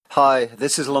Hi,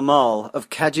 this is Lamal of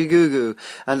Kajagoogoo,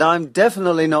 and I'm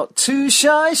definitely not too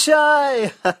shy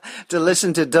to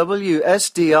listen to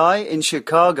WSDI in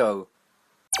Chicago.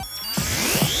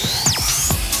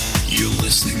 You're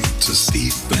listening to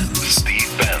Steve Benz.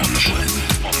 Steve Benz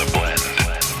on the blend.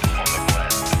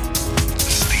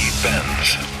 Steve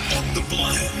Benz On the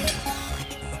blend.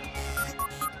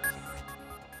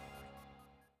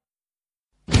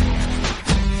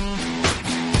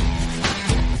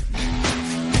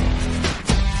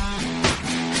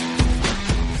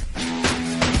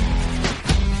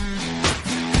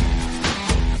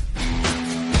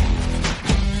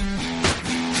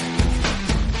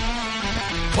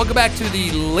 Welcome back to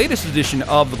the latest edition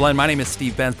of The Blend. My name is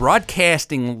Steve Benz,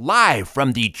 broadcasting live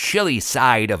from the chilly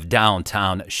side of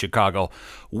downtown Chicago.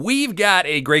 We've got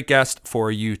a great guest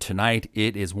for you tonight.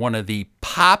 It is one of the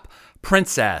pop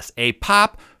princess, a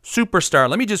pop superstar.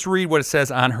 Let me just read what it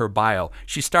says on her bio.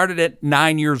 She started at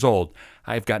 9 years old.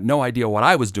 I've got no idea what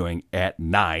I was doing at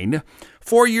 9.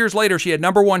 4 years later, she had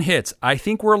number one hits. I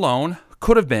Think We're Alone,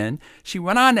 Could Have Been. She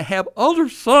went on to have other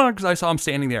songs. I saw him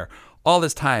standing there all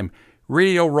this time.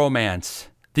 Radio Romance.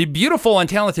 The beautiful and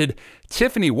talented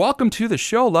Tiffany, welcome to the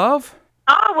show, love.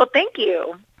 Oh, well, thank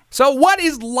you. So what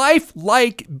is life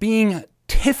like being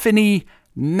Tiffany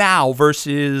now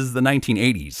versus the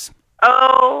 1980s?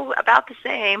 Oh, about the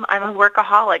same. I'm a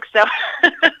workaholic, so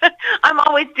I'm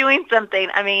always doing something.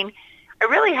 I mean, I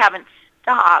really haven't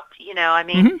stopped,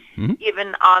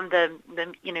 even on the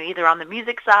either on the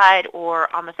music side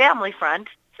or on the family front.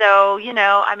 So,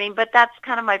 but that's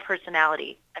kind of my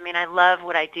personality. I mean, I love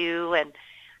what I do, and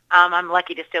I'm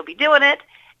lucky to still be doing it.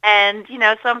 And,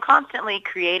 so I'm constantly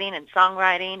creating and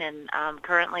songwriting, and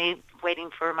currently waiting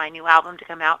for my new album to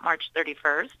come out March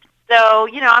 31st. So,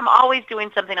 I'm always doing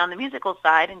something on the musical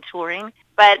side and touring.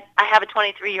 But I have a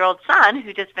 23-year-old son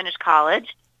who just finished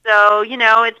college. So,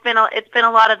 it's been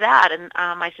a lot of that. And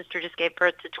my sister just gave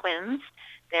birth to twins.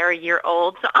 They're a year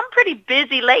old. So I'm a pretty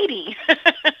busy lady.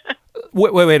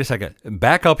 Wait a second.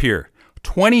 Back up here.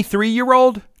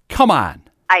 23-year-old? Come on.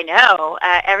 I know.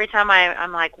 Every time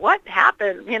I'm like, what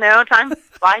happened? Time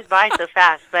flies by so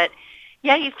fast. But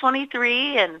yeah, he's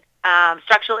 23 and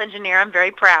structural engineer. I'm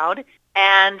very proud.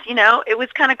 And, it was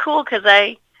kind of cool because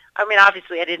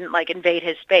obviously I didn't invade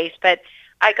his space, but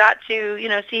I got to,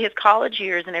 see his college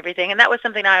years and everything. And that was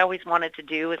something I always wanted to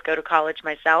do, was go to college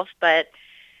myself. But,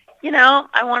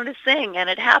 I wanted to sing and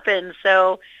it happened.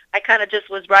 So I kind of just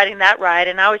was riding that ride,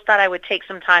 and I always thought I would take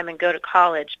some time and go to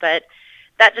college, but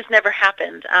that just never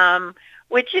happened,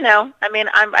 which,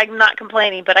 I'm not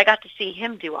complaining, but I got to see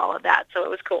him do all of that, so it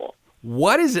was cool.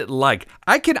 What is it like?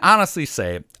 I can honestly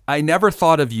say I never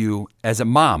thought of you as a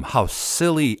mom. How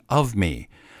silly of me.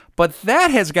 But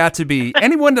that has got to be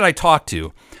anyone that I talk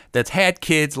to that's had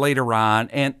kids later on,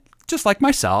 and just like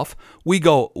myself, we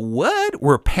go, what?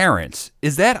 We're parents.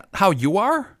 Is that how you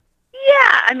are?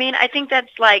 Yeah, I think that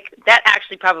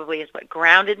actually probably is what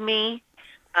grounded me.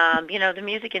 The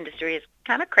music industry is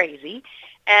kind of crazy.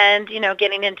 And,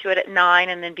 getting into it at 9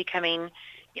 and then becoming,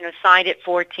 signed at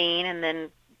 14 and then,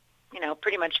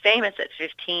 pretty much famous at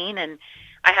 15. And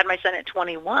I had my son at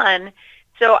 21.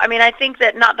 So, I think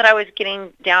that not that I was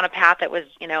getting down a path that was,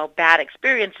 bad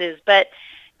experiences, but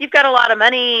you've got a lot of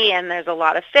money and there's a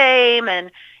lot of fame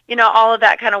and, all of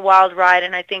that kind of wild ride.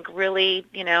 And I think really,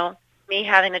 me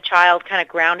having a child kind of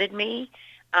grounded me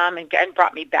and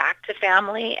brought me back to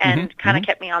family and kind of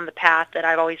kept me on the path that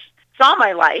I've always saw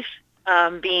my life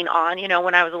being on.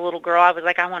 When I was a little girl, I was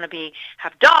like, I want to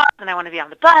have dogs, and I want to be on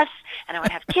the bus, and I want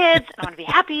to have kids, and I want to be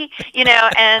happy,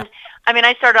 And,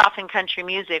 I started off in country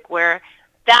music where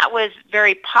that was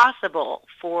very possible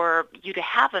for you to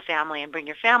have a family and bring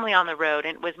your family on the road,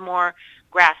 and it was more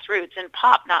grassroots. And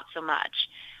pop, not so much,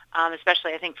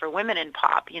 especially I think for women in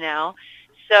pop,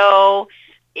 So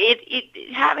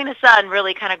it having a son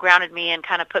really kind of grounded me and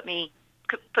kind of put me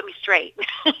straight.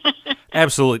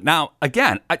 Absolutely. Now,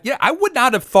 again, I would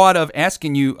not have thought of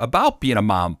asking you about being a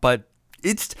mom, but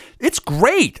it's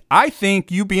great. I think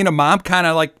you being a mom kind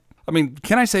of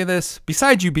can I say this?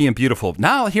 Besides you being beautiful,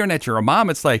 now hearing that you're a mom,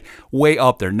 it's way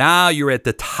up there. Now you're at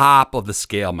the top of the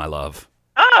scale, my love.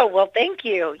 Oh, well, thank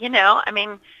you.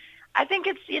 I think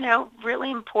it's,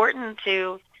 really important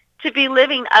to be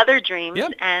living other dreams.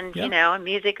 Yep. And,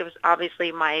 music was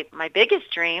obviously my biggest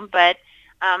dream. But,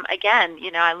 again,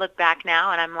 I look back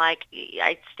now and I'm like,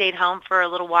 I stayed home for a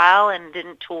little while and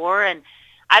didn't tour. And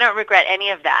I don't regret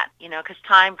any of that, because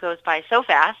time goes by so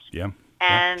fast. Yeah.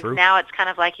 And true. Now it's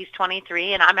kind of like he's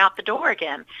 23 and I'm out the door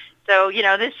again. So,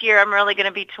 this year I'm really going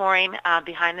to be touring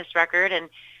behind this record and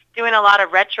doing a lot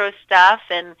of retro stuff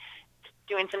and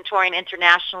doing some touring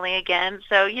internationally again.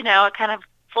 So, it kind of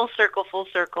full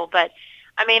circle. But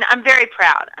I mean, I'm very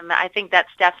proud. I think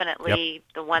that's definitely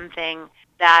the one thing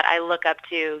that I look up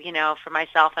to, for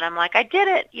myself. And I'm like, I did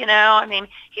it, I mean,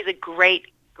 he's a great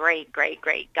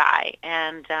guy.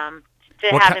 And to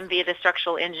have him be the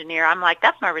structural engineer, I'm like,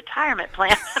 that's my retirement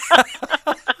plan.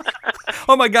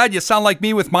 Oh, my God, you sound like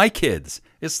me with my kids.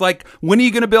 It's like, when are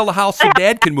you going to build a house so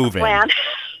Dad can move in?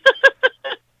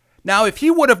 Now, if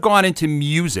he would have gone into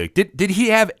music, did he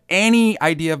have any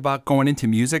idea about going into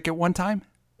music at one time?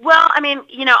 Well, I mean,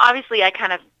 obviously I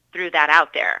kind of threw that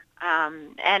out there.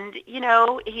 And,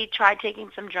 he tried taking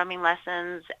some drumming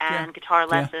lessons and guitar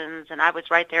lessons, and I was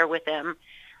right there with him.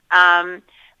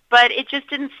 But it just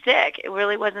didn't stick. It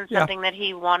really wasn't something that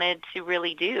he wanted to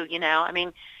really do, I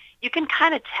mean, you can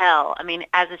kind of tell. I mean,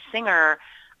 as a singer,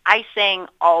 I sang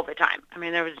all the time. I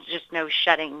mean, there was just no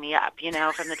shutting me up,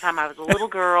 from the time I was a little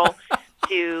girl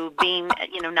to being,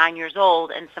 9 years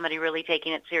old and somebody really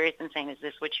taking it serious and saying, is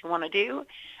this what you want to do?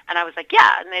 And I was like,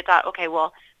 yeah. And they thought, okay,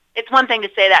 well, it's one thing to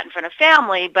say that in front of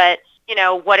family, but,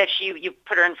 what if you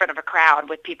put her in front of a crowd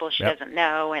with people she doesn't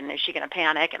know, and is she going to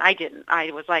panic? And I didn't.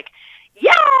 I was like,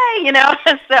 yay,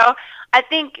 So I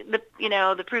think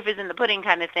the proof is in the pudding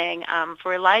kind of thing.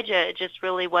 For Elijah, it just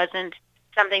really wasn't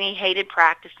something. He hated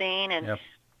practicing, and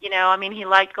I mean, he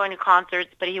liked going to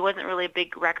concerts, but he wasn't really a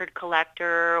big record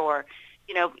collector or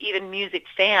even music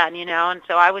fan, and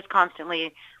so I was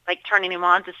constantly like turning him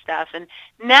on to stuff. And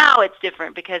now it's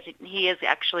different because he is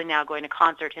actually now going to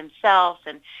concert himself,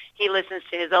 and he listens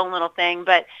to his own little thing.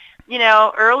 But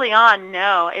early on,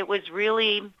 no, it was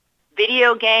really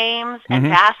video games and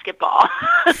basketball.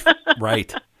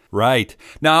 Right.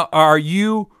 Now,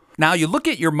 you look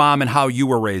at your mom and how you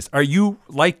were raised. Are you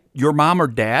like your mom or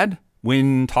dad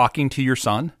when talking to your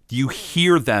son? Do you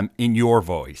hear them in your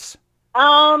voice?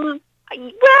 Well,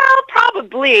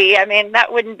 probably. I mean,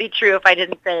 that wouldn't be true if I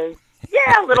didn't say,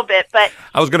 a little bit. But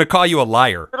I was going to call you a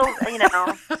liar.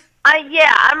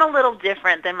 I'm a little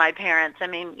different than my parents. I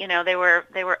mean, they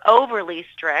were overly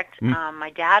strict.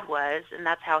 My dad was, and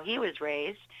that's how he was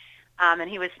raised. And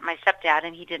he was my stepdad,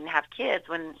 and he didn't have kids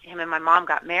when him and my mom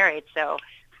got married. So,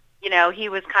 he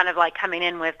was kind of like coming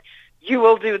in with, you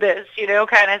will do this,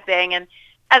 kind of thing. And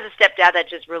as a stepdad, that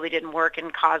just really didn't work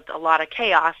and caused a lot of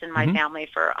chaos in my family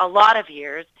for a lot of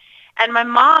years. And my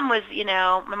mom was,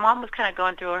 kind of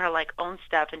going through her like own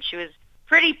stuff, and she was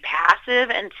pretty passive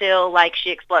until like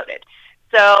she exploded.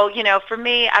 So, for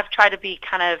me, I've tried to be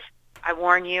kind of, I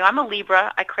warn you, I'm a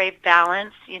Libra. I crave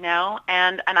balance,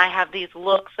 and I have these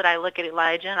looks that I look at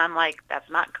Elijah and I'm like, that's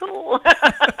not cool.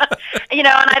 And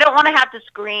I don't want to have to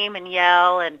scream and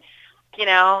yell and,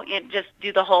 just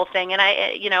do the whole thing. And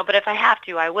but if I have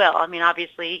to, I will. I mean,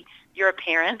 obviously you're a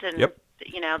parent and,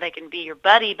 they can be your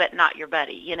buddy, but not your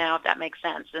buddy, if that makes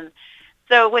sense. And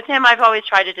so with him, I've always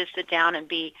tried to just sit down and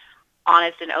be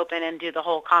honest and open and do the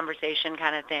whole conversation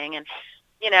kind of thing. And,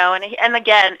 and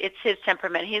again, it's his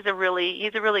temperament. He's a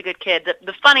really good kid.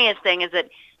 The funniest thing is that,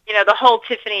 the whole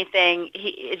Tiffany thing,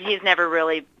 he's never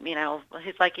really,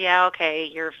 he's like, yeah, okay,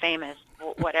 you're famous,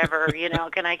 whatever,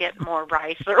 can I get more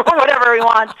rice or whatever he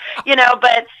wants,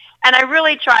 but, and I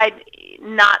really tried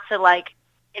not to like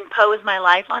impose my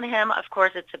life on him. Of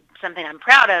course, it's something I'm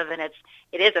proud of, and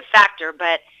it is a factor,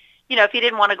 but, if he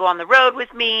didn't want to go on the road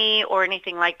with me or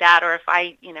anything like that, or if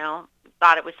I,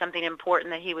 thought it was something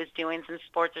important that he was doing, some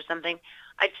sports or something,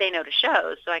 I'd say no to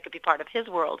shows so I could be part of his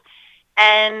world.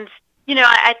 And,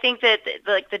 I think that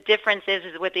the difference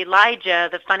is with Elijah,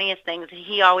 the funniest thing is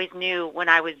he always knew when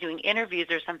I was doing interviews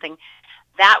or something,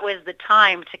 that was the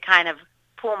time to kind of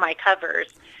pull my covers.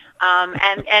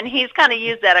 And he's kind of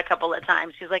used that a couple of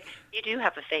times. He's like, you do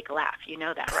have a fake laugh. You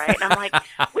know that, right? And I'm like,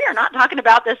 we are not talking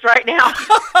about this right now.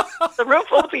 The room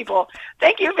full of people.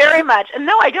 Thank you very much. And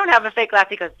no, I don't have a fake laugh.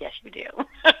 He goes, yes, you do.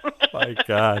 My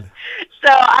God. So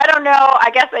I don't know.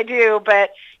 I guess I do. But,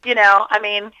 I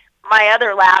mean, my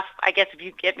other laugh, I guess if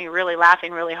you get me really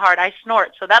laughing really hard, I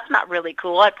snort. So that's not really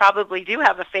cool. I probably do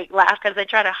have a fake laugh because I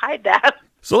try to hide that.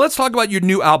 So let's talk about your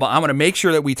new album. I want to make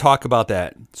sure that we talk about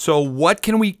that. So what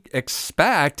can we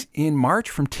expect in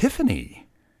March from Tiffany?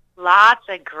 Lots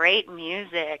of great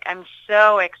music. I'm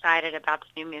so excited about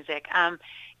the new music.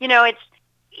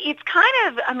 It's kind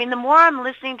of, I mean, the more I'm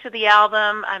listening to the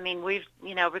album, I mean, we've,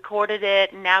 recorded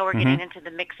it, and now we're getting into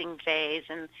the mixing phase,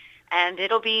 and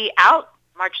it'll be out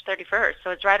March 31st, so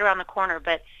it's right around the corner.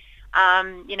 But,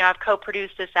 I've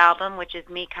co-produced this album, which is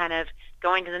me kind of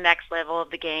going to the next level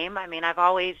of the game. I mean, I've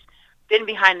always been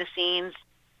behind the scenes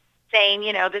saying,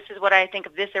 this is what I think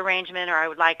of this arrangement, or I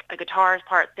would like a guitar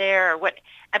part there, or what.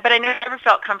 But I never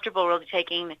felt comfortable really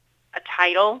taking a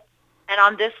title. And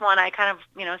on this one, I kind of,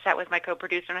 sat with my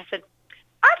co-producer and I said,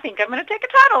 I think I'm going to take a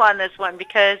title on this one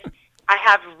because I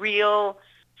have real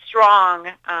strong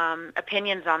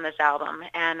opinions on this album,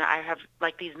 and I have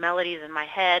like these melodies in my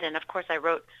head, and of course I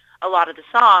wrote a lot of the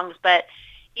songs, but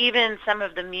even some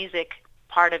of the music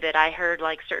part of it, I heard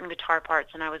like certain guitar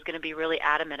parts, and I was going to be really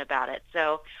adamant about it.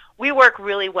 So we work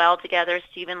really well together,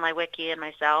 Stephen Lewicki and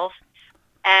myself,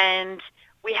 and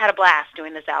we had a blast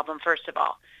doing this album, first of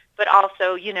all, but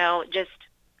also, just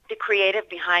the creative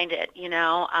behind it,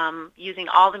 using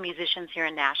all the musicians here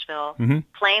in Nashville,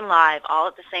 playing live all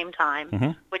at the same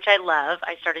time, which I love.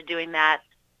 I started doing that,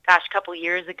 a couple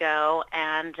years ago,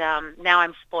 and now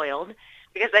I'm spoiled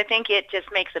because I think it just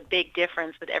makes a big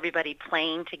difference with everybody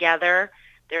playing together.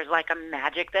 There's like a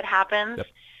magic that happens. Yep.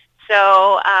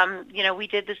 So, we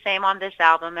did the same on this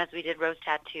album as we did Rose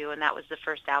Tattoo, and that was the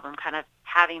first album kind of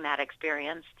having that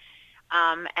experience.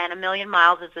 And A Million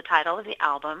Miles is the title of the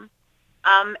album.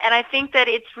 And I think that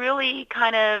it's really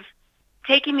kind of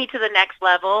taking me to the next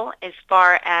level as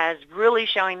far as really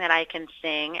showing that I can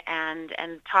sing and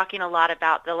talking a lot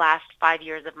about the last 5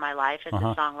 years of my life as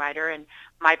a songwriter and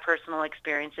my personal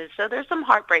experiences. So there's some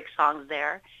heartbreak songs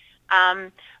there.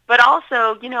 But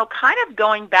also, kind of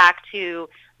going back to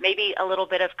maybe a little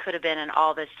bit of Could Have Been and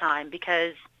All This Time,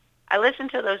 because I listen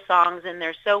to those songs and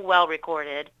they're so well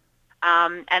recorded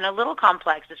and a little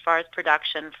complex as far as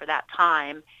production for that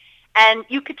time. And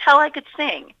you could tell I could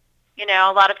sing.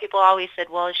 A lot of people always said,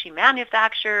 well, is she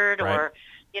manufactured or,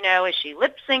 is she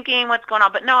lip syncing? What's going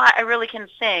on? But no, I really can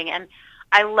sing. And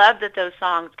I love that those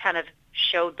songs kind of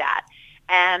showed that.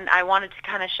 And I wanted to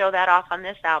kind of show that off on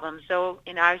this album. So,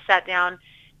 I sat down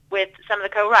with some of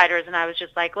the co-writers and I was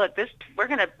just like, look, we're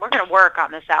going to work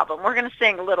on this album. We're going to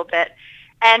sing a little bit.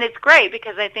 And it's great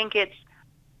because I think it's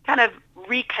kind of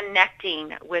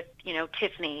reconnecting with,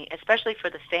 Tiffany, especially for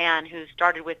the fan who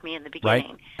started with me in the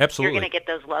beginning. Right. Absolutely. You're going to get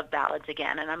those love ballads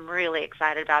again, and I'm really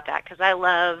excited about that because I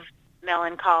love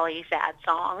melancholy, sad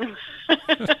songs.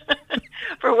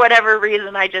 For whatever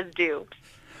reason, I just do.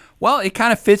 Well, it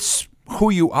kind of fits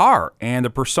who you are and the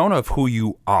persona of who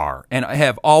you are and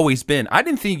have always been. I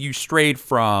didn't think you strayed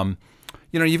from,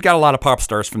 you've got a lot of pop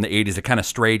stars from the 80s that kind of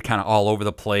strayed kind of all over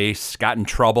the place, got in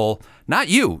trouble. Not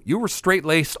you. You were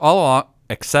straight-laced all along,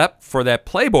 except for that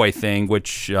Playboy thing,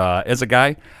 which, as a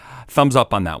guy, thumbs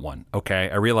up on that one, okay?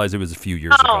 I realize it was a few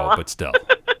years ago, but still.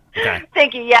 Okay.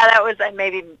 Thank you. Yeah, that was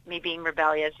maybe me being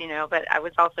rebellious, but I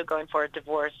was also going for a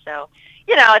divorce. So,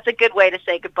 it's a good way to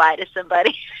say goodbye to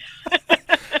somebody.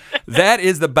 That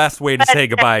is the best way to say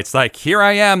goodbye. It's like, here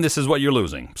I am. This is what you're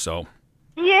losing. So.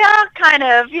 Yeah, kind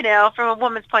of, from a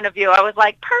woman's point of view, I was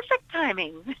like, perfect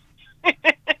timing.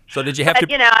 So did you have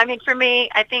to... for me,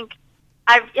 I think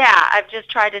I've just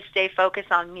tried to stay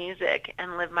focused on music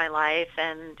and live my life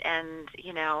and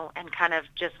kind of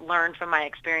just learn from my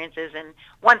experiences. And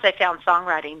once I found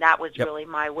songwriting, that was really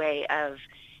my way of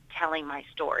telling my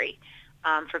story,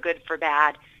 for good, for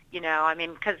bad.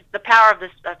 Because the power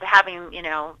of having,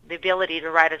 the ability to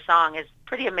write a song is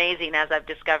pretty amazing, as I've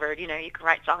discovered. You can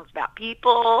write songs about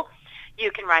people,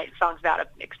 you can write songs about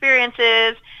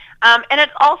experiences, and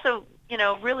it's also,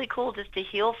 really cool just to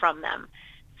heal from them.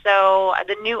 So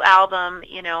the new album,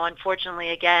 unfortunately,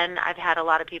 again, I've had a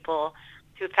lot of people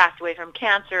who have passed away from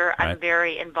cancer. Right. I'm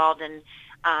very involved in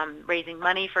raising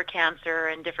money for cancer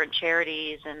and different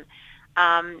charities, and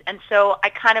so I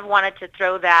kind of wanted to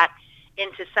throw that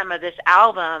into some of this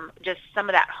album, just some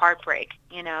of that heartbreak,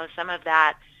 some of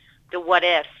that, the what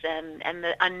ifs and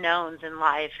the unknowns in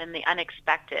life and the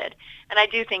unexpected. And I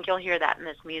do think you'll hear that in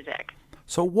this music.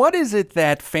 So what is it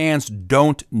that fans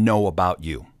don't know about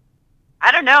you?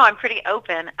 I don't know. I'm pretty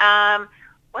open.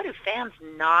 What do fans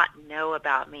not know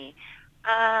about me?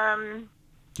 Do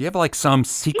you have like some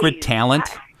secret talent?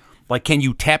 Like, can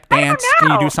you tap dance?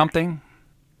 Can you do something?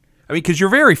 Because you're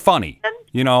very funny,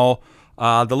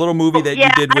 The little movie that you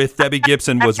did with Debbie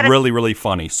Gibson was really, really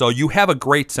funny. So you have a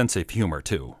great sense of humor,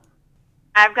 too.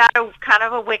 I've got a kind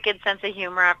of a wicked sense of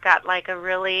humor. I've got like a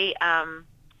really, I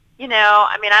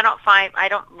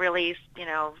don't really,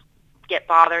 get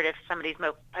bothered if somebody's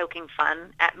poking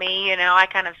fun at me. I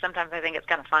kind of, sometimes I think it's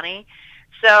kind of funny.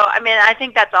 So, I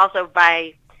think that's also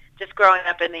by just growing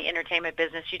up in the entertainment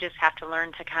business, you just have to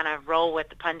learn to kind of roll with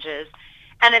the punches.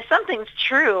 And if something's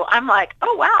true, I'm like,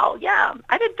 oh, wow, yeah,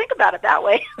 I didn't think about it that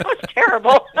way. That was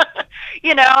terrible,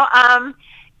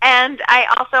 And I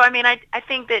also, I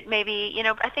think that maybe,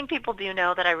 I think people do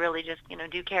know that I really just,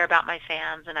 do care about my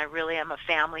fans, and I really am a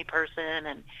family person,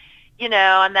 and,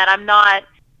 and that I'm not,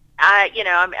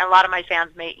 a lot of my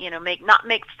fans may, not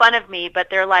make fun of me, but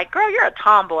they're like, girl, you're a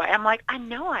tomboy. I'm like, I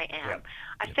know I am. Yeah.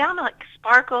 I found like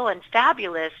sparkle and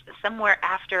fabulous somewhere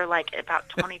after like about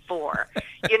 24,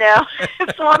 you know.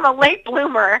 So I'm a late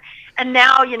bloomer, and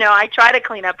now, you know, I try to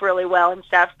clean up really well and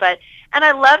stuff, and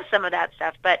I love some of that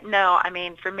stuff. But no, I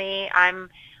mean, for me, I'm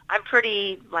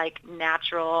pretty like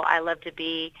natural. I love to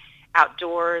be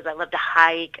outdoors. I love to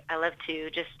hike. I love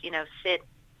to just, you know, sit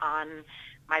on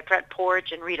my front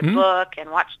porch and read a book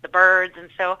and watch the birds. And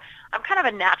so I'm kind of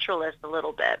a naturalist a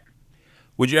little bit.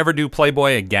 Would you ever do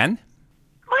Playboy again?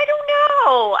 I don't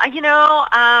know. You know,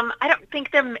 I don't think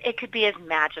it could be as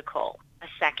magical a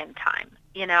second time.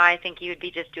 You know, I think you would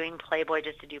be just doing Playboy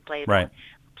just to do Playboy. Right.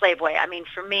 Playboy. I mean,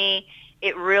 for me,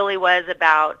 it really was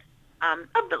about,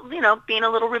 you know, being a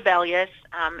little rebellious,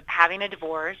 having a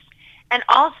divorce. And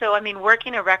also, I mean,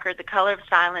 working a record, The Color of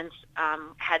Silence,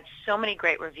 had so many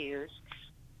great reviews.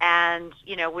 And,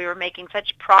 you know, we were making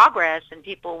such progress, and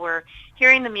people were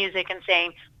hearing the music and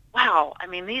saying, wow, I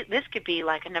mean, this could be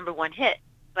like a number one hit,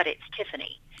 but it's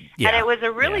Tiffany. Yeah. And it was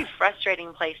a really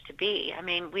frustrating place to be. I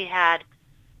mean, we had,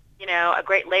 you know, a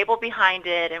great label behind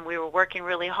it, and we were working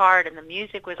really hard, and the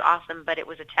music was awesome, but it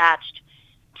was attached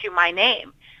to my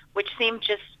name, which seemed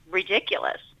just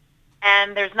ridiculous.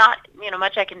 And there's not, you know,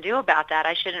 much I can do about that.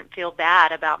 I shouldn't feel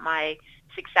bad about my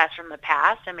success from the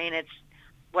past. I mean, it's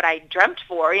what I dreamt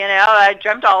for, you know. I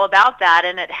dreamt all about that,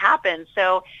 and it happened.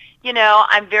 So, you know,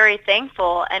 I'm very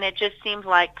thankful, and it just seemed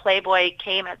like Playboy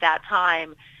came at that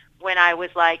time when I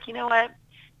was like, you know what,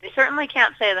 they certainly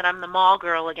can't say that I'm the mall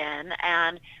girl again,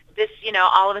 and this, you know,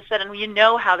 all of a sudden, you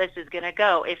know how this is going to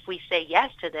go. If we say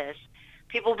yes to this,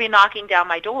 people will be knocking down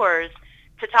my doors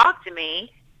to talk to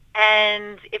me,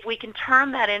 and if we can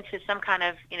turn that into some kind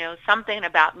of, you know, something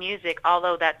about music,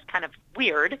 although that's kind of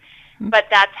weird, but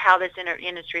that's how this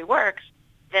industry works,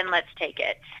 then let's take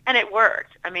it. And it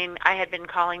worked. I mean, I had been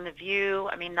calling The View.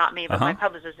 I mean, not me, but my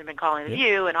publicist had been calling The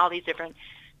View and all these different,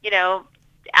 you know,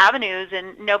 avenues,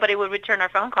 and nobody would return our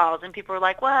phone calls. And people were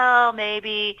like, well,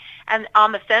 maybe, and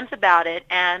on the fence about it.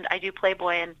 And I do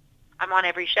Playboy, and I'm on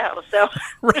every show. So,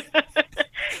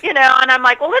 you know, and I'm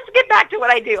like, well, let's get back to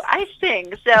what I do. I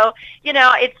sing. So, you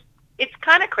know, it's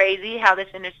kind of crazy how this,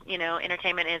 you know,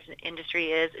 entertainment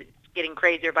industry is. It's getting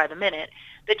crazier by the minute,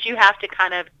 that you have to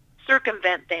kind of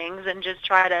circumvent things and just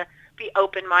try to be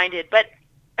open-minded. But,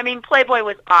 I mean, Playboy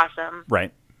was awesome.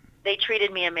 Right. They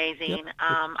treated me amazing.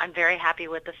 I'm very happy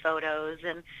with the photos.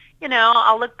 And, you know,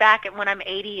 I'll look back at when I'm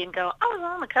 80 and go, I was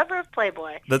on the cover of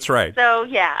Playboy. That's right. So,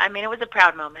 yeah, I mean, it was a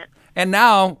proud moment. And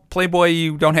now, Playboy,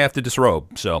 you don't have to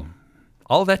disrobe. So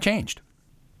all of that changed.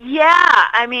 Yeah,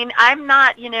 I mean, I'm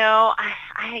not, you know,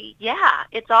 yeah,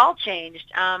 it's all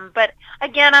changed. But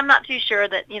again, I'm not too sure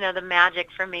that, you know, the magic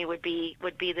for me would be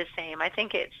the same. I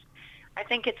think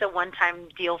it's a one-time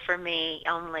deal for me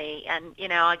only. And, you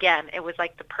know, again, it was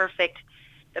like the perfect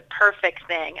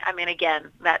thing. I mean, again,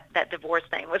 that divorce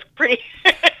thing was pretty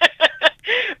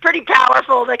pretty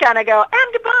powerful to kind of go,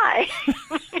 and goodbye.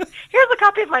 Here's a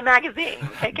copy of my magazine.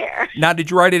 Take care. Now,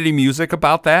 did you write any music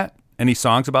about that? Any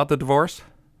songs about the divorce?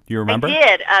 Do you remember? I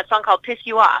did. A song called Piss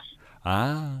You Off.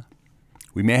 Ah.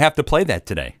 We may have to play that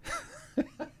today.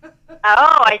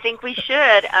 Oh, I think we should.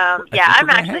 Yeah, I'm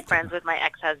actually to. friends with my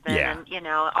ex-husband, Yeah. and, you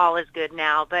know, all is good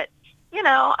now. But, you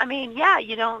know, I mean, yeah,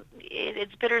 you don't,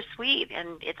 it's bittersweet,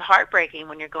 and it's heartbreaking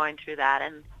when you're going through that.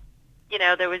 And, you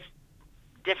know, there was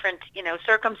different, you know,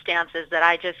 circumstances that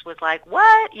I just was like,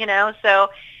 what? You know, so,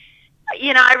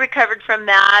 you know, I recovered from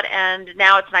that, and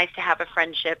now it's nice to have a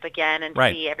friendship again and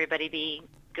to see everybody be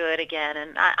good again.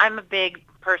 And I'm a big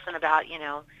person about, you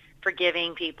know,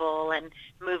 forgiving people and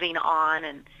moving on,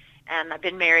 and I've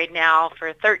been married now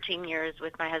for 13 years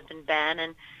with my husband, Ben,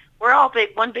 and we're all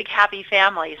one big happy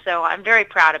family, so I'm very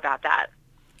proud about that.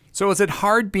 So is it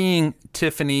hard being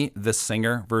Tiffany the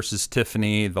singer versus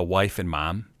Tiffany the wife and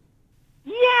mom?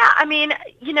 Yeah, I mean,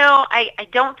 you know, I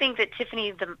don't think that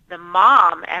Tiffany the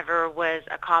mom ever was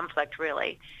a conflict,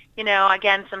 really. You know,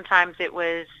 again, sometimes it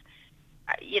was,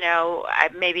 you know,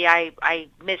 maybe I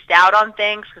missed out on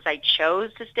things because I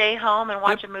chose to stay home and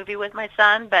watch a movie with my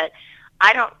son, but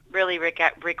I don't really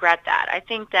regret that. I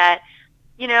think that,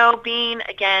 you know, being,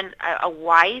 again, a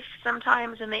wife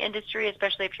sometimes in the industry,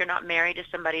 especially if you're not married to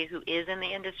somebody who is in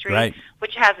the industry,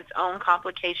 which has its own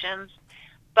complications,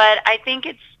 but I think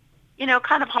it's, you know,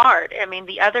 kind of hard. I mean,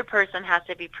 the other person has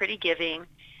to be pretty giving,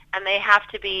 and they have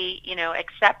to be, you know,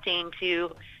 accepting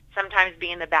to sometimes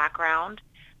be in the background.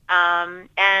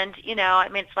 And, you know, I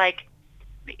mean, it's like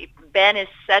Ben is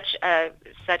such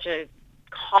a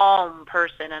calm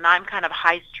person, and I'm kind of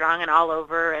high-strung and all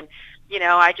over, and, you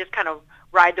know, I just kind of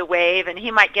ride the wave, and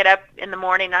he might get up in the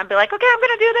morning, and I'd be like, okay, I'm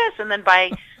going to do this, and then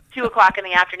by 2 o'clock in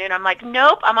the afternoon. I'm like,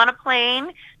 nope, I'm on a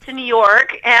plane to New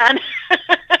York. And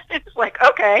it's like,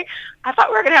 okay, I thought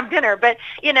we were going to have dinner. But,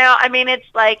 I mean, it's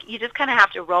like you just kind of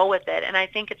have to roll with it. And I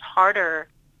think it's harder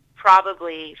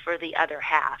probably for the other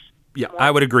half. Yeah,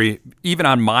 I would agree. Even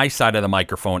on my side of the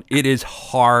microphone, it is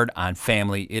hard on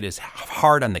family. It is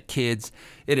hard on the kids.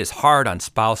 It is hard on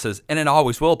spouses, and it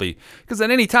always will be. Because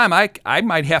at any time, I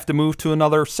might have to move to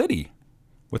another city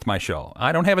with my show.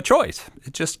 I don't have a choice.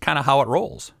 It's just kind of how it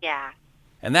rolls. Yeah.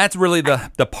 And that's really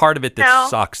the part of it that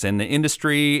sucks in the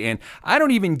industry. And I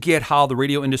don't even get how the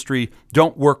radio industry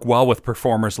don't work well with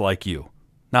performers like you.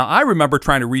 Now, I remember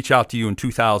trying to reach out to you in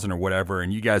 2000 or whatever,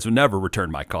 and you guys would never return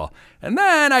my call. And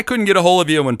then I couldn't get a hold of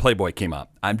you when Playboy came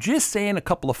up. I'm just saying a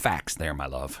couple of facts there, my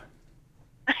love.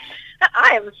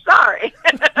 I am sorry.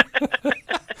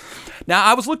 Now,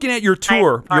 I was looking at your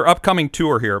tour, your upcoming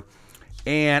tour here,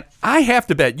 and I have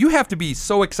to bet you have to be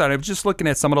so excited. I was just looking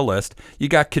at some of the list. You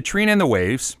got Katrina and the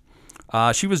Waves.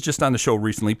 She was just on the show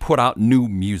recently, put out new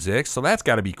music, so that's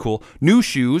got to be cool. New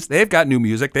Shoes, they've got new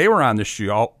music. They were on the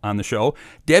show.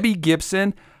 Debbie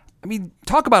Gibson. I mean,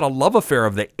 talk about a love affair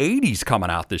of the 80s coming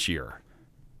out this year.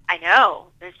 I know.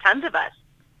 There's tons of us.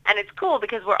 And it's cool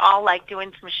because we're all like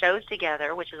doing some shows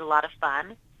together, which is a lot of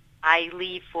fun. I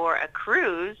leave for a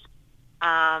cruise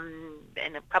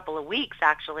in a couple of weeks,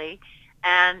 actually,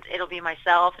 and it'll be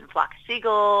myself and Flock of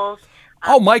Seagulls.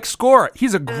 Mike Score.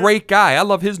 He's a great guy. I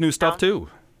love his new stuff, too.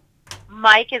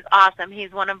 Mike is awesome.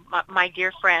 He's one of my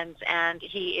dear friends, and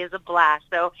he is a blast.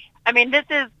 So, I mean,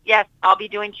 yes, I'll be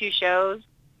doing 2 shows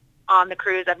on the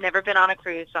cruise. I've never been on a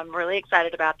cruise, so I'm really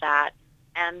excited about that.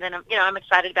 And then, I'm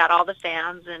excited about all the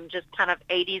fans and just kind of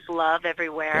 80s love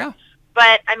everywhere. Yeah.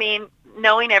 But, I mean,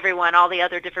 knowing everyone, all the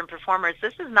other different performers,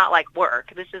 this is not like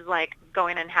work. This is like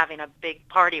going and having a big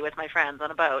party with my friends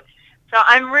on a boat. So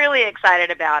I'm really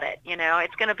excited about it.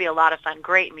 It's going to be a lot of fun.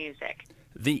 Great music.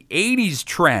 The 80s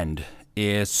trend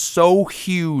is so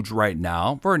huge right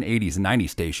now for an 80s and 90s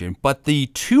station, but the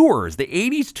tours, the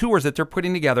 80s tours that they're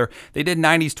putting together, they did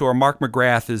 90s tour. Mark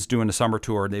McGrath is doing a summer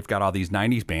tour. They've got all these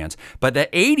 90s bands. But the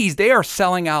 80s, they are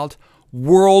selling out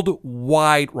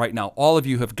worldwide right now. All of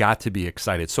you have got to be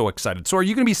excited, so excited. So are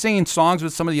you going to be singing songs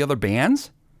with some of the other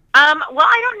bands? Well,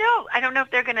 I don't know. I don't know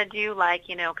if they're going to do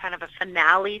kind of a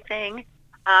finale thing.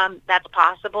 That's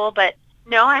possible. But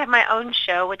no, I have my own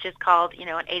show, which is called, an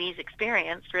 80s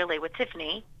Experience, really, with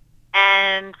Tiffany.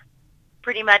 And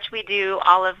pretty much we do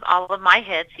all of my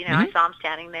hits. I Saw Him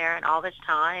Standing There and All This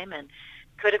Time and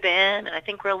Could Have Been. And I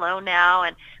Think We're Alone Now.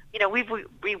 And, we've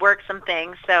reworked some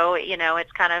things. So,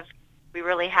 it's kind of, we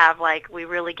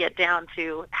really get down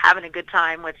to having a good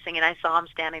time with singing I Saw Him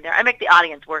Standing There. I make the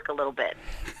audience work a little bit.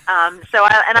 And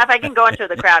if I can go into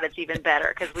the crowd, it's even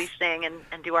better because we sing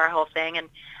and do our whole thing.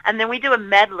 And then we do a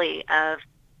medley of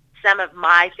some of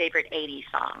my favorite 80s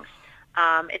songs.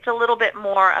 It's a little bit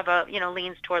more of a,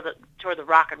 leans toward the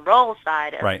rock and roll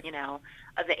side of, right.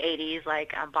 Of the 80s,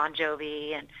 like Bon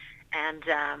Jovi and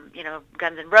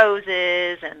Guns N'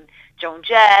 Roses and Joan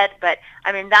Jett. But,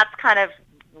 I mean, that's kind of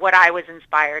what I was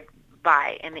inspired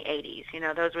by in the 80s.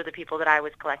 Those were the people that I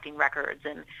was collecting records,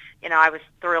 and, I was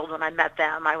thrilled when I met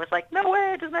them. I was like, no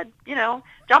way, doesn't that,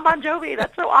 John Bon Jovi,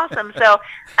 that's so awesome. So,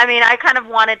 I mean, I kind of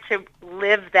wanted to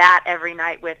live that every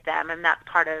night with them, and that's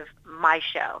part of my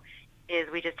show, is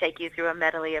we just take you through a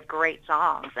medley of great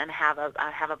songs and have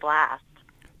a blast.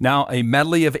 Now, a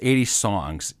medley of 80s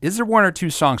songs. Is there one or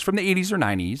two songs from the 80s or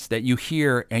 90s that you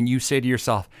hear and you say to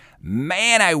yourself,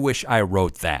 man, I wish I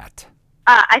wrote that?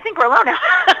 I Think We're Alone Now.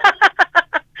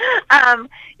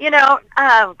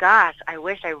 Oh gosh, I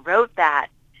wish I wrote that.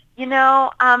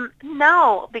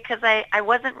 No, because I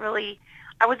wasn't really,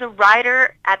 I was a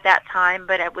writer at that time,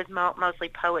 but it was mostly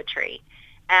poetry.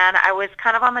 And I was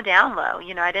kind of on the down low.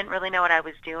 I didn't really know what I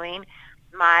was doing.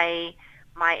 My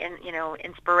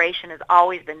inspiration has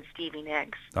always been Stevie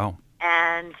Nicks. Oh.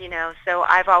 And, so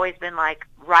I've always been like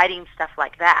writing stuff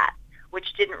like that,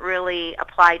 which didn't really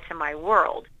apply to my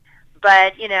world.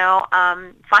 But,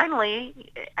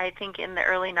 finally, I think in the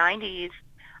early 90s,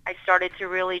 I started to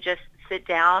really just sit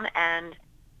down and,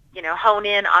 hone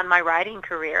in on my writing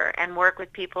career and work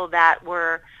with people that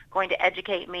were going to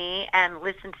educate me and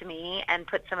listen to me and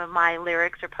put some of my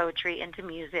lyrics or poetry into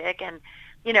music. And,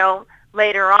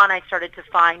 later on, I started to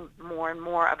find more and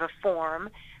more of a form.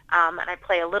 And I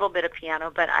play a little bit of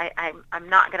piano, but I'm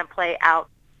not going to play out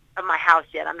of my house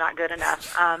yet. I'm not good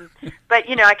enough. But,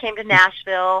 I came to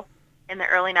Nashville in the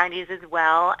early 90s as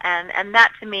well. And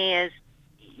that to me is,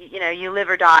 you live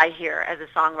or die here as a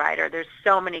songwriter. There's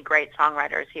so many great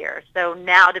songwriters here. So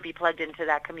now to be plugged into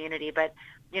that community. But,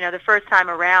 the first time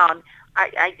around,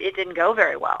 it didn't go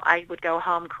very well. I would go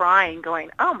home crying,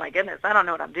 going, "Oh my goodness, I don't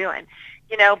know what I'm doing,"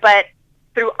 But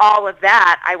through all of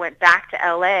that, I went back to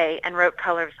LA and wrote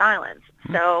Color of Silence.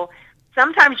 So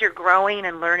sometimes you're growing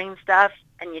and learning stuff,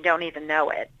 and you don't even know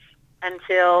it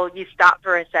until you stop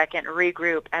for a second,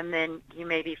 regroup, and then you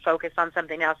maybe focus on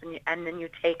something else, and then you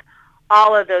take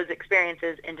all of those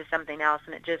experiences into something else,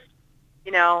 and it just,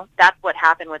 that's what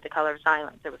happened with the Color of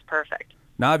Silence. It was perfect.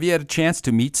 Now, have you had a chance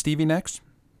to meet Stevie Nicks?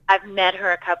 I've met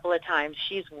her a couple of times.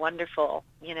 She's wonderful.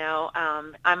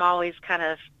 I'm always kind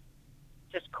of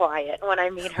just quiet when I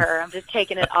meet her. I'm just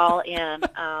taking it all in.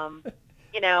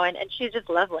 And she's just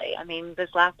lovely. I mean, this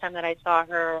last time that I saw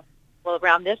her, well,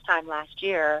 around this time last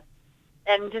year,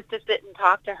 and just to sit and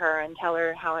talk to her and tell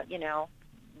her how,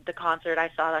 the concert,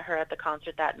 I saw her at the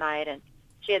concert that night, and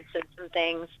she had said some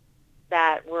things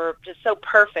that were just so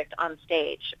perfect on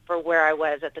stage for where I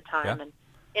was at the time. Yeah. And,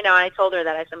 I told her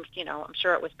that I'm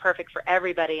sure it was perfect for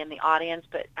everybody in the audience,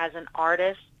 but as an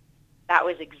artist, that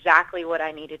was exactly what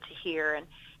I needed to hear. And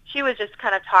she was just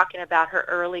kind of talking about her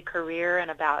early career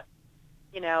and about,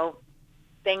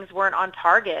 things weren't on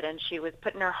target, and she was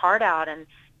putting her heart out, and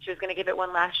she was going to give it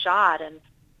one last shot. And,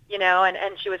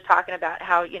 and she was talking about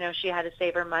how, she had to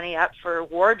save her money up for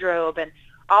wardrobe and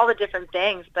all the different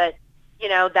things. But,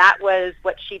 that was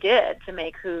what she did to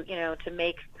make who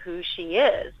she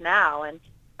is now. And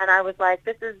I was like,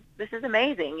 this is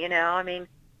amazing,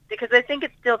 because I think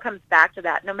it still comes back to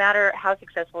that. No matter how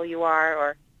successful you are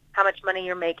or how much money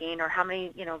you're making or how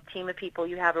many, team of people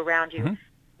you have around you,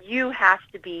 you have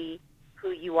to be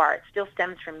who you are. It still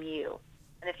stems from you.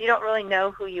 And if you don't really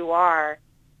know who you are,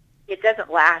 it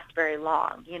doesn't last very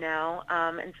long,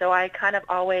 And so I kind of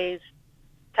always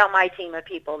tell my team of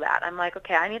people that. I'm like,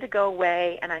 okay, I need to go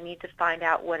away and I need to find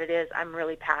out what it is I'm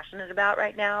really passionate about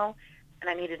right now, and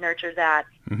I need to nurture that.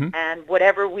 And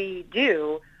whatever we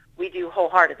do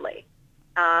wholeheartedly.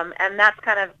 And that's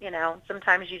kind of,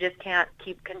 sometimes you just can't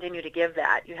continue to give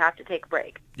that. You have to take a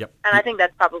break. Yep. And I think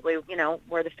that's probably,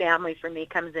 where the family for me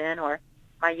comes in, or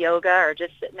my yoga, or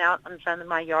just sitting out in front of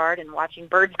my yard and watching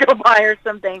birds go by or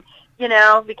something,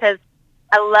 because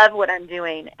I love what I'm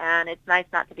doing, and it's nice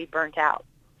not to be burnt out.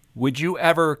 Would you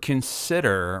ever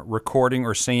consider recording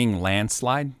or singing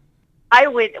Landslide? I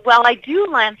would. Well, I do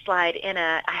Landslide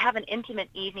I have an intimate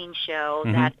evening show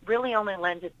that really only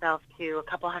lends itself to a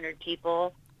couple hundred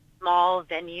people, small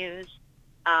venues,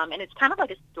 and it's kind of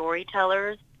like a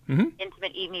storyteller's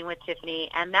intimate evening with Tiffany,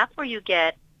 and that's where you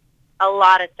get a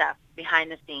lot of stuff behind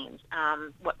the scenes,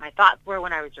 what my thoughts were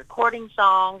when I was recording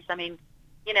songs. I mean,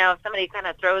 if somebody kind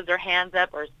of throws their hands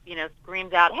up or,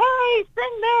 screams out, "Hey,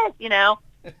 sing this,"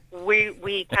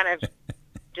 we kind of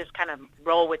just kind of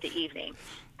roll with the evening.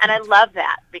 And I love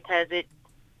that because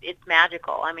it's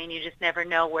magical. I mean, you just never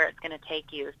know where it's going to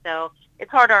take you. So it's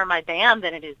harder on my band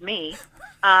than it is me,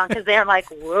 because they're like,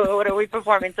 "Whoa, what are we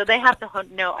performing?" So they have to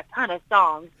know a ton of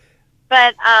songs.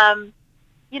 But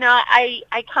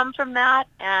I come from that,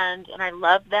 and I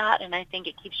love that, and I think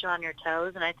it keeps you on your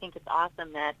toes, and I think it's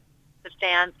awesome that the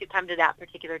fans who come to that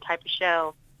particular type of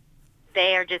show,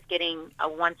 they are just getting a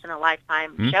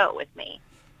once-in-a-lifetime show with me.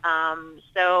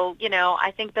 So,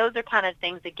 I think those are kind of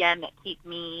things, again, that keep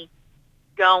me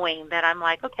going, that I'm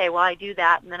like, okay, well, I do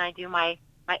that, and then I do my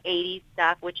 80s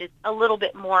stuff, which is a little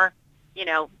bit more,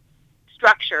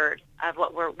 structured of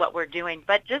what we're doing,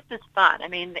 but just as fun. I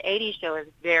mean, the 80s show is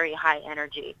very high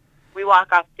energy. We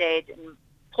walk off stage and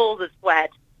pull the sweat,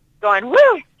 going,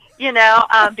 woo,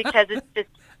 because it's just,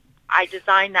 I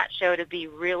designed that show to be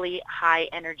really high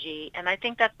energy, and I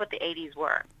think that's what the 80s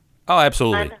were. Oh,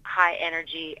 absolutely. High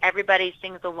energy. Everybody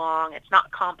sings along. It's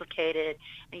not complicated.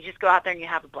 And you just go out there and you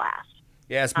have a blast.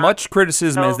 Yeah, as much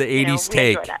criticism as the 80s we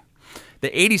take. enjoy that. The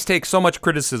 80s take so much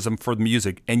criticism for the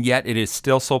music, and yet it is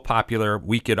still so popular.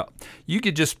 You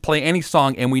could just play any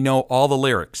song, and we know all the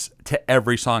lyrics to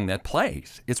every song that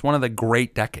plays. It's one of the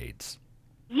great decades.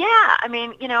 Yeah, I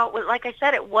mean, like I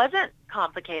said, it wasn't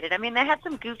complicated. I mean, they had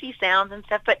some goofy sounds and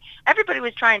stuff, but everybody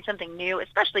was trying something new,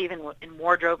 especially even in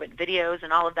wardrobe and videos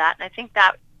and all of that. And I think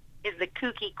that is the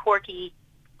kooky, quirky,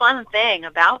 fun thing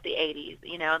about the 80s,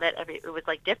 that it was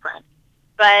like different.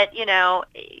 But,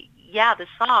 yeah, the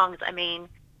songs, I mean,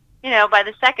 by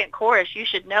the second chorus, you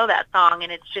should know that song,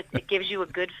 and it gives you a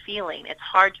good feeling. It's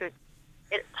hard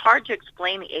to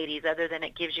explain the 80s other than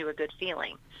it gives you a good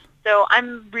feeling. So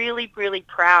I'm really, really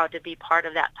proud to be part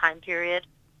of that time period.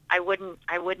 I wouldn't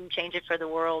change it for the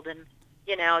world. And,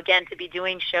 again, to be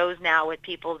doing shows now with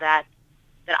people that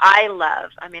I love.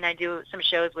 I mean, I do some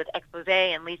shows with Expose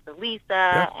and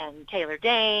Lisa and Taylor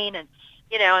Dane, and,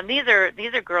 and these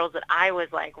are girls that I was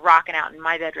like rocking out in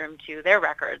my bedroom to their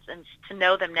records, and to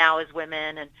know them now as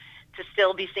women and to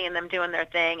still be seeing them doing their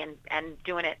thing and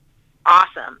doing it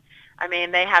awesome. I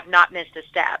mean, they have not missed a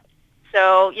step.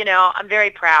 So, I'm very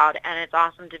proud, and it's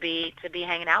awesome to be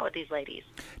hanging out with these ladies.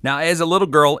 Now, as a little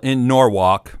girl in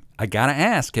Norwalk, I got to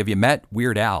ask, have you met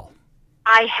Weird Al?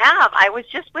 I have. I was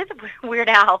just with Weird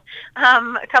Al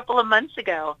a couple of months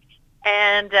ago,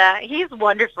 and he's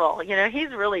wonderful. He's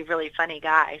a really, really funny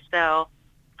guy. So,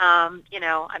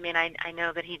 I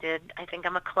know that he did I Think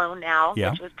I'm a Clone Now,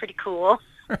 Yeah. which was pretty cool.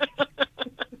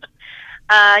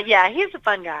 Yeah, he's a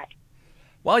fun guy.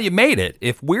 Well, you made it.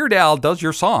 If Weird Al does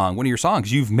your song, one of your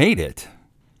songs, you've made it.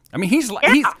 I mean, he's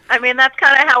I mean, that's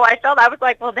kind of how I felt. I was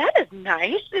like, well, that is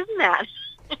nice, isn't that?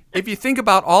 if you think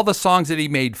about all the songs that he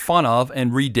made fun of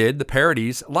and redid, the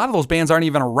parodies, a lot of those bands aren't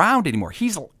even around anymore.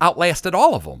 He's outlasted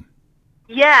all of them.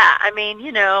 Yeah, I mean,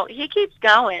 he keeps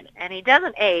going, and he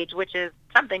doesn't age, which is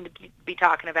something to be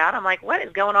talking about. I'm like, what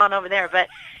is going on over there? But,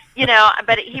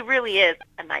 but he really is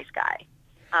a nice guy,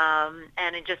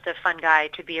 and just a fun guy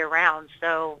to be around.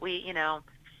 So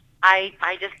I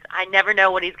never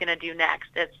know what he's going to do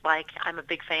next. It's like, I'm a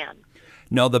big fan.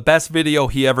 No, the best video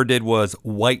he ever did was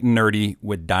White and Nerdy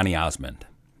with Donny Osmond.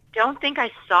 Don't think I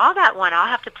saw that one. I'll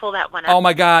have to pull that one up. Oh,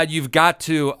 my God, you've got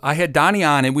to. I had Donnie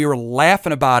on, and we were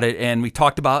laughing about it, and we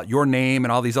talked about your name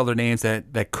and all these other names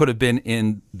that could have been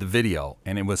in the video.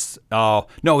 And it was, it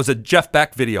was a Jeff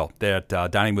Beck video that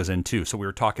Donnie was in, too. So we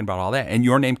were talking about all that, and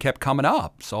your name kept coming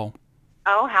up, so...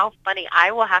 Oh, how funny.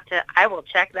 I will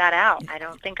check that out. I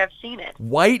don't think I've seen it.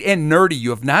 White and Nerdy.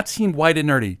 You have not seen White and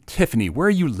Nerdy. Tiffany, where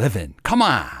are you living? Come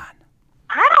on.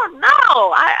 I don't know.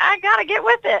 I got to get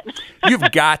with it.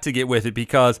 You've got to get with it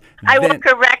because... I will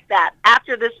correct that.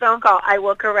 After this phone call, I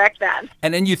will correct that.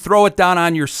 And then you throw it down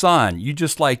on your son. You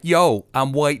just like, yo,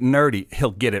 I'm White and Nerdy.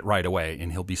 He'll get it right away,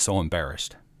 and he'll be so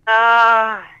embarrassed.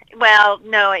 Well,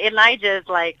 no, Elijah's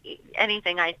like,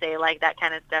 anything I say, like that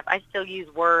kind of stuff, I still use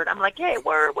Word. I'm like, hey,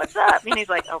 Word, what's up? And he's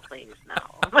like, oh, please,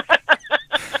 no.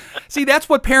 See, that's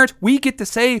what parents, we get to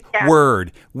say Yeah.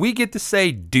 Word. We get to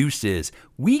say deuces.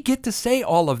 We get to say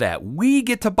all of that. We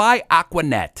get to buy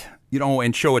Aquanet,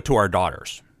 and show it to our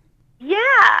daughters. Yeah,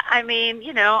 I mean,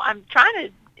 I'm trying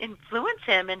to influence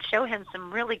him and show him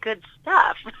some really good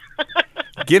stuff.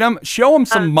 Show him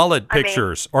some mullet I mean-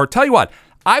 pictures. Or tell you what,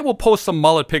 I will post some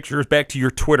mullet pictures back to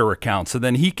your Twitter account so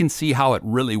then he can see how it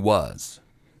really was.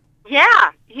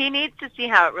 Yeah, he needs to see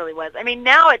how it really was. I mean,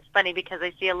 now it's funny because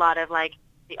I see a lot of, like,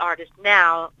 the artists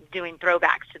now doing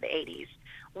throwbacks to the 80s,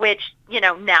 which,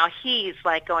 now he's,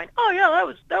 like, going, oh, yeah,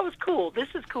 that was cool. This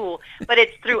is cool. But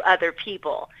it's through other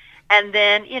people. And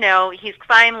then, he's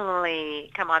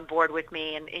finally come on board with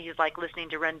me, and he's, like,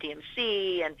 listening to Run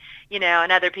DMC and,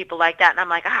 and other people like that. And I'm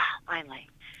like, finally.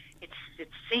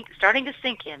 It's starting to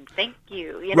sink in. Thank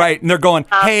you. Right, and they're going,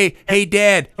 hey,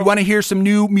 Dad, you want to hear some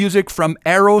new music from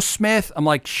Aerosmith? I'm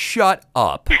like, shut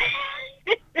up.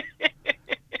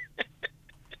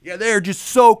 Yeah, they're just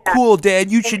so cool,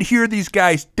 Dad. You should hear these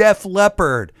guys, Def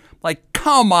Leppard. Like,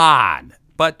 come on.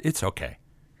 But it's okay.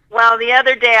 Well, the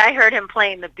other day I heard him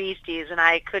playing the Beasties, and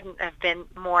I couldn't have been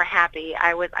more happy.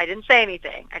 I didn't say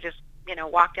anything. I just,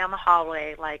 walked down the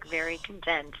hallway, like, very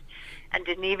content, and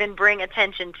didn't even bring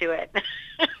attention to it.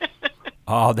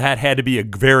 Oh, that had to be a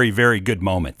very, very good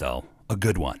moment, though. A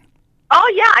good one.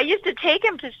 Oh, yeah. I used to take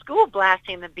him to school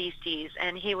blasting the Beasties,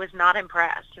 and he was not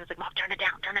impressed. He was like, Mom, turn it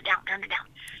down, turn it down, turn it down.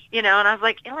 And I was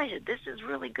like, Elijah, this is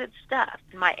really good stuff.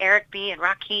 And my Eric B. and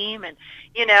Rakim, and,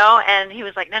 and he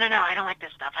was like, no, I don't like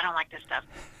this stuff. I don't like this stuff.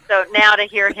 So now to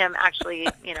hear him actually,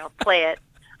 play it,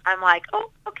 I'm like,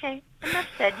 oh, okay. Enough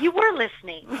said. You were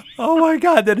listening. Oh, my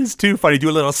God, that is too funny. Do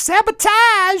a little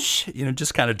sabotage.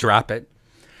 Just kind of drop it.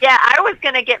 Yeah, I was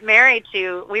going to get married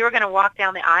to, we were going to walk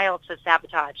down the aisle to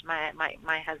Sabotage,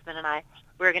 my husband and I.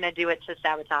 We were going to do it to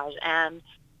Sabotage. And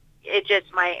it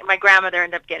just, my grandmother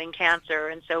ended up getting cancer,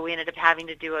 and so we ended up having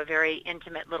to do a very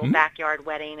intimate little backyard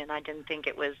wedding, and I didn't think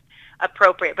it was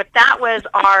appropriate. But that was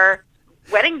our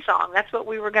wedding song. That's what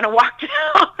we were going to walk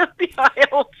down the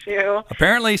aisle to.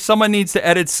 Apparently, someone needs to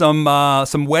edit some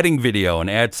wedding video and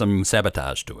add some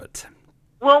Sabotage to it.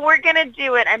 Well, we're going to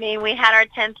do it. I mean, we had our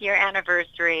 10th year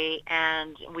anniversary,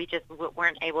 and we just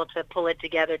weren't able to pull it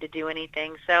together to do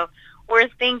anything. So we're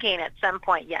thinking at some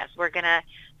point, yes, we're going to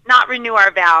not renew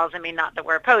our vows. I mean, not that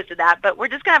we're opposed to that, but we're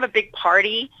just going to have a big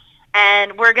party,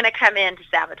 and we're going to come in to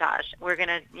Sabotage. We're going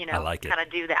to, kind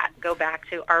of do that, go back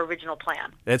to our original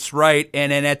plan. That's right.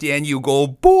 And then at the end, you go,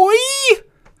 boy!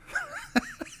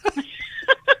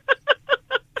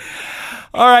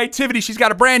 All right, Tiffany, she's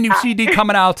got a brand new CD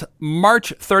coming out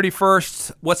March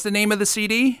 31st. What's the name of the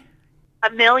CD? A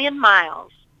Million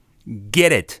Miles.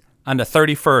 Get it. On the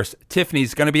 31st,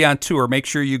 Tiffany's going to be on tour. Make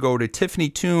sure you go to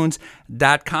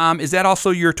tiffanytunes.com. Is that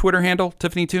also your Twitter handle,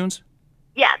 Tiffany Tunes?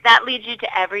 Yeah, that leads you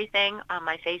to everything on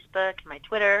my Facebook, my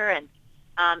Twitter, and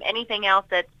anything else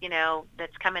that's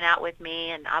coming out with me.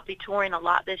 And I'll be touring a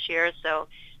lot this year, so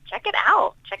check it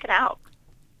out. Check it out.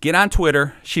 Get on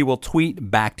Twitter. She will tweet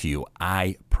back to you.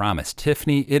 I promise.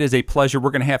 Tiffany, it is a pleasure.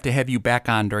 We're going to have you back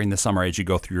on during the summer as you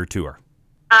go through your tour.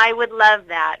 I would love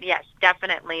that. Yes,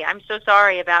 definitely. I'm so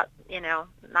sorry about,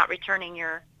 not returning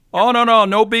your... Oh,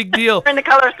 no big deal. In the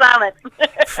color silence.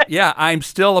 Yeah, I'm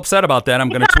still upset about that. I'm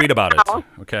going to tweet about it.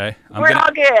 Okay? We're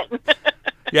all good.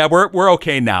 Yeah, we're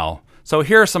okay now. So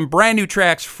here are some brand new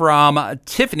tracks from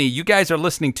Tiffany. You guys are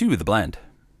listening to The Blend.